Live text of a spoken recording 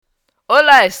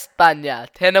Hola España,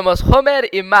 tenemos Homer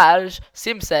y Marge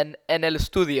Simpson en el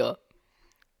estudio.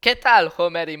 ¿Qué tal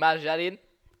Homer y Margarine?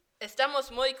 Estamos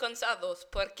muy cansados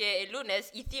porque el lunes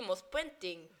hicimos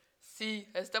puenting. Sí,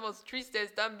 estamos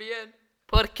tristes también,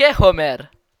 ¿Por qué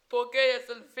Homer? porque es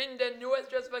el fin de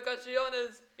nuestras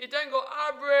vacaciones y tengo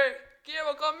hambre.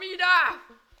 ¡Quiero comida!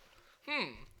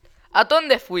 ¿A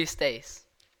dónde fuisteis?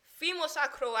 Fuimos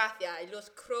a Croacia y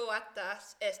los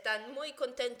croatas están muy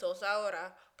contentos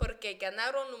ahora porque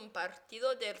ganaron un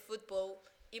partido de fútbol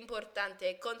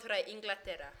importante contra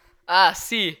Inglaterra. Ah,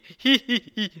 sí.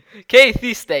 ¿Qué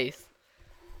hicisteis?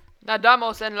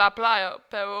 Nadamos en la playa,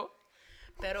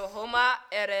 Pero Homer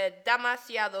era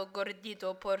demasiado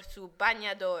gordito por su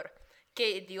bañador.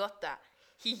 ¡Qué idiota!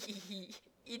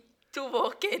 Y tuvo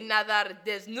que nadar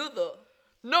desnudo.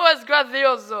 no es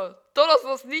gracioso. Todos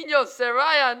los niños se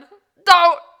rayan.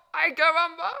 ¡No! ¡Ay,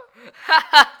 caramba!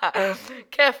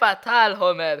 ¡Qué fatal,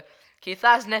 Homer!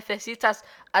 Quizás necesitas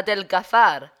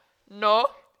adelgazar. No,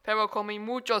 pero comí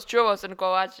muchos churros en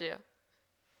Croacia.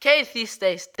 ¿Qué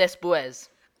hicisteis después?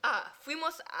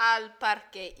 Fuimos al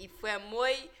parque y fue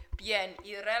muy bien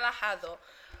y relajado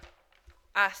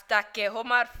hasta que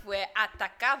Homer fue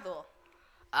atacado.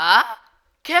 ¡Ah!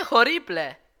 ¡Qué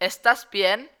horrible! ¿Estás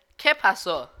bien? ¿Qué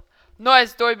pasó? No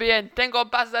estoy bien, tengo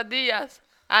pasadillas.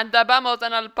 Andábamos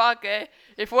en el parque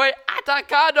y fue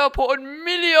atacado por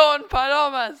 1,000,000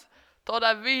 palomas.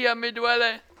 Todavía me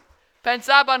duele.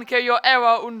 Pensaban que yo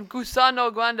era un gusano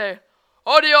grande.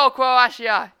 Odio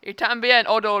Croacia y también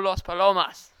odio los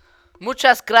palomas.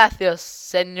 Muchas gracias,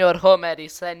 señor Homer y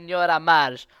señora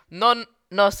Marge. No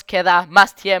nos queda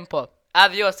más tiempo.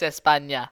 Adiós, España.